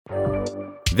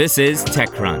This is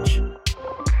TechCrunch.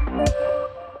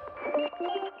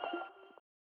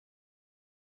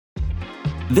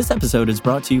 This episode is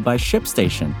brought to you by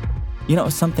ShipStation. You know,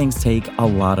 some things take a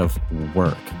lot of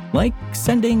work, like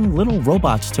sending little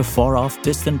robots to far-off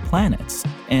distant planets.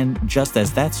 And just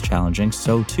as that's challenging,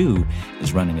 so too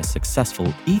is running a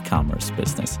successful e-commerce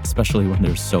business, especially when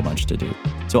there's so much to do.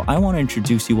 So I want to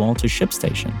introduce you all to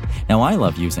ShipStation. Now, I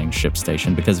love using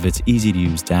ShipStation because of its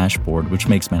easy-to-use dashboard, which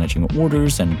makes managing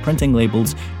orders and printing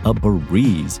labels a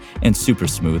breeze and super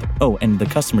smooth. Oh, and the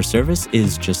customer service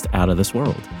is just out of this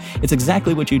world. It's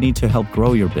exactly what you need to help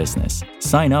grow your business.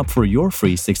 Sign up for your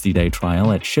free 60-day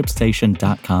trial at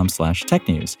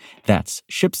shipstation.com/technews. That's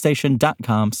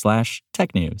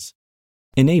shipstation.com/technews.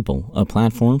 Enable, a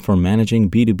platform for managing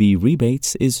B2B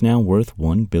rebates, is now worth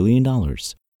 $1 billion.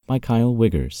 By Kyle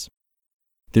Wiggers.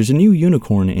 There's a new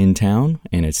unicorn in town,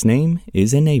 and its name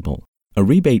is Enable. A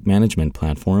rebate management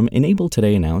platform, Enable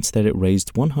today announced that it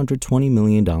raised $120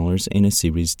 million in a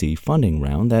Series D funding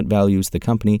round that values the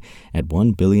company at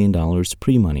 $1 billion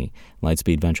pre-money.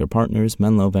 Lightspeed Venture Partners,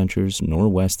 Menlo Ventures,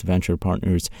 Norwest Venture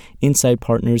Partners, Insight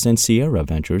Partners, and Sierra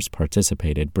Ventures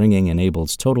participated, bringing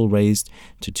Enable's total raised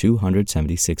to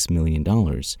 $276 million.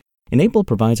 Enable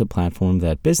provides a platform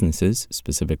that businesses,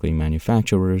 specifically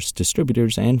manufacturers,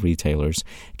 distributors, and retailers,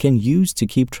 can use to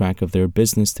keep track of their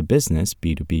business-to-business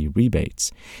B2B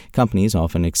rebates. Companies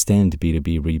often extend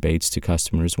B2B rebates to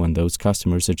customers when those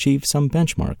customers achieve some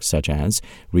benchmark, such as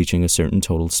reaching a certain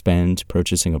total spend,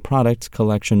 purchasing a product,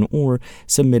 collection, or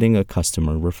submitting a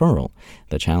customer referral.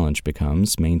 The challenge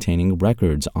becomes maintaining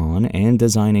records on and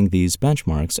designing these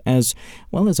benchmarks, as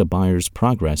well as a buyer's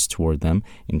progress toward them,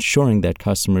 ensuring that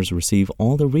customers receive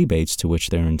all the rebates to which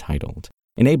they're entitled.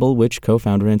 Enable, which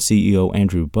co-founder and CEO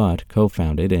Andrew Butt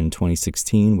co-founded in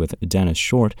 2016 with Dennis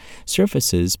Short,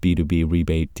 surfaces B2B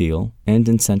rebate deal and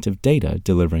incentive data,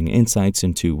 delivering insights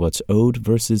into what's owed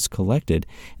versus collected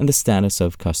and the status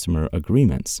of customer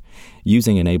agreements.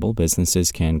 Using Enable,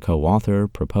 businesses can co-author,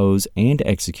 propose, and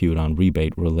execute on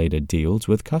rebate-related deals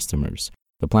with customers.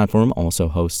 The platform also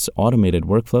hosts automated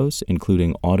workflows,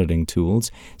 including auditing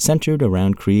tools, centered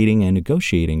around creating and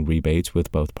negotiating rebates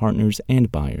with both partners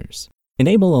and buyers.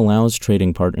 Enable allows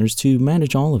trading partners to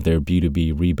manage all of their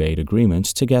B2B rebate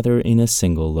agreements together in a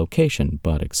single location,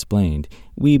 Butt explained.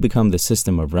 We become the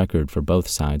system of record for both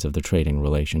sides of the trading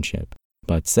relationship.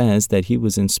 Butt says that he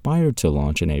was inspired to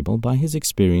launch Enable by his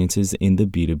experiences in the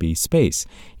B2B space,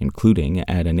 including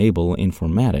at Enable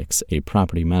Informatics, a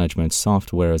property management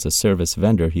software-as-a-service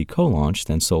vendor he co-launched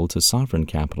and sold to Sovereign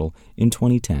Capital in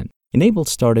 2010. Enable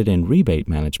started in rebate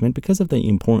management because of the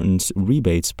importance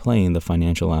rebates play in the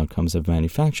financial outcomes of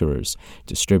manufacturers,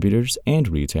 distributors, and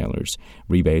retailers.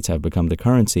 Rebates have become the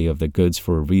currency of the goods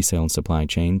for resale supply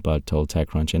chain, Butt told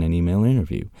TechCrunch in an email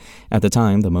interview. At the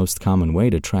time, the most common way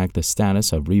to track the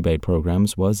status of rebate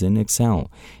programs was in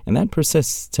Excel, and that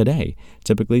persists today.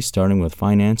 Typically starting with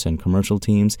finance and commercial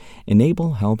teams,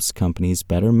 Enable helps companies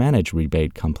better manage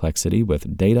rebate complexity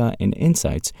with data and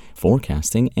insights,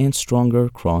 forecasting, and stronger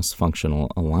cross-functional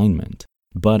alignment.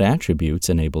 Butt attributes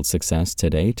Enable's success to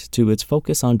date to its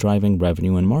focus on driving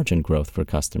revenue and margin growth for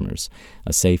customers.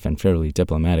 A safe and fairly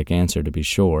diplomatic answer, to be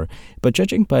sure, but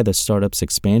judging by the startup's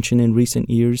expansion in recent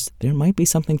years, there might be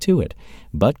something to it.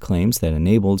 Butt claims that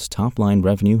Enable's top-line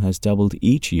revenue has doubled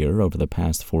each year over the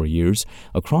past 4 years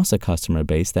across a customer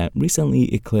base that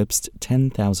recently eclipsed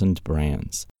 10,000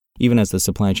 brands. Even as the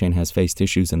supply chain has faced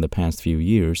issues in the past few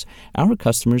years, our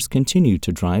customers continue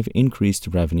to drive increased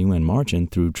revenue and margin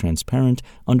through transparent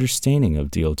understanding of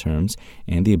deal terms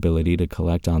and the ability to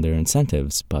collect on their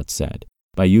incentives, Butt said.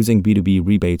 By using B2B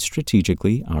rebates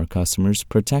strategically, our customers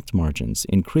protect margins,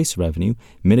 increase revenue,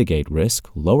 mitigate risk,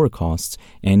 lower costs,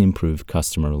 and improve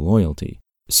customer loyalty.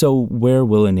 So where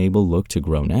will Enable look to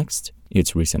grow next?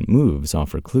 Its recent moves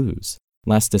offer clues.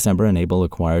 Last December, Enable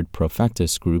acquired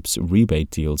Profectus Group's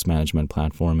rebate deals management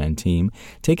platform and team,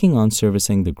 taking on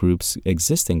servicing the group's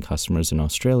existing customers in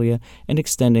Australia and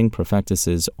extending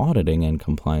Profectus's auditing and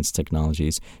compliance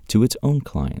technologies to its own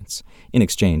clients. In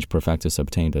exchange, Profectus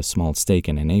obtained a small stake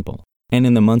in Enable. And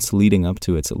in the months leading up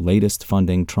to its latest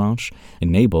funding tranche,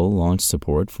 Enable launched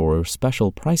support for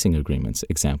special pricing agreements,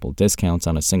 example discounts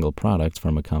on a single product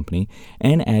from a company,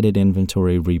 and added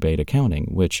inventory rebate accounting,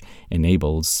 which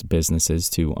enables businesses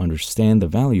to understand the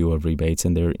value of rebates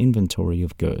in their inventory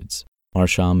of goods.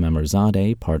 Arsham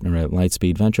Memerzadeh, partner at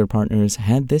Lightspeed Venture Partners,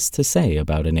 had this to say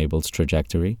about Enable's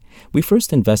trajectory. We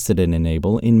first invested in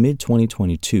Enable in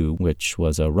mid-2022, which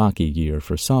was a rocky year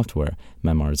for software,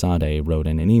 Memerzadeh wrote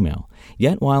in an email.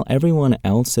 Yet while everyone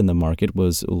else in the market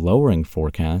was lowering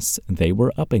forecasts, they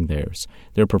were upping theirs.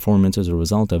 Their performance is a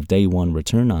result of day one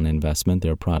return on investment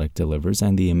their product delivers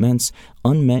and the immense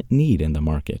unmet need in the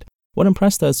market. What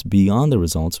impressed us beyond the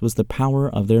results was the power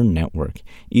of their network.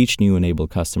 Each new Enable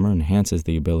customer enhances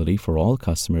the ability for all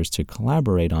customers to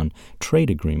collaborate on trade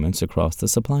agreements across the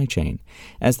supply chain.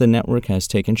 As the network has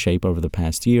taken shape over the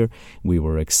past year, we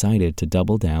were excited to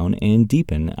double down and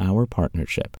deepen our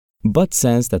partnership. Butt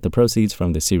says that the proceeds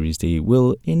from the Series D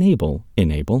will enable,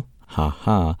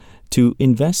 to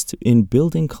invest in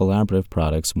building collaborative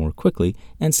products more quickly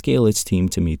and scale its team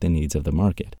to meet the needs of the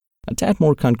market. A tad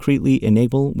more concretely,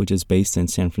 Enable, which is based in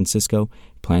San Francisco,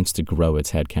 plans to grow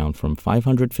its headcount from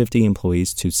 550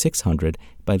 employees to 600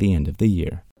 by the end of the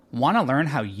year. Want to learn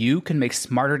how you can make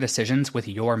smarter decisions with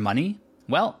your money?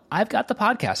 Well, I've got the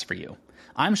podcast for you.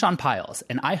 I'm Sean Piles,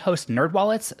 and I host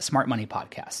NerdWallet's Smart Money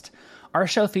Podcast. Our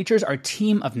show features our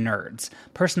team of nerds,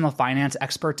 personal finance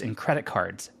experts in credit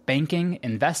cards, banking,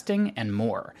 investing, and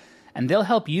more. And they'll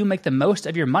help you make the most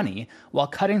of your money while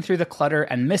cutting through the clutter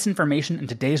and misinformation in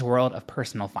today's world of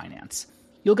personal finance.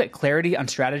 You'll get clarity on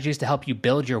strategies to help you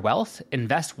build your wealth,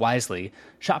 invest wisely,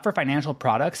 shop for financial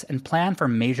products, and plan for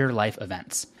major life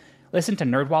events. Listen to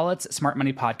NerdWallet's Smart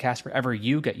Money Podcast wherever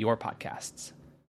you get your podcasts.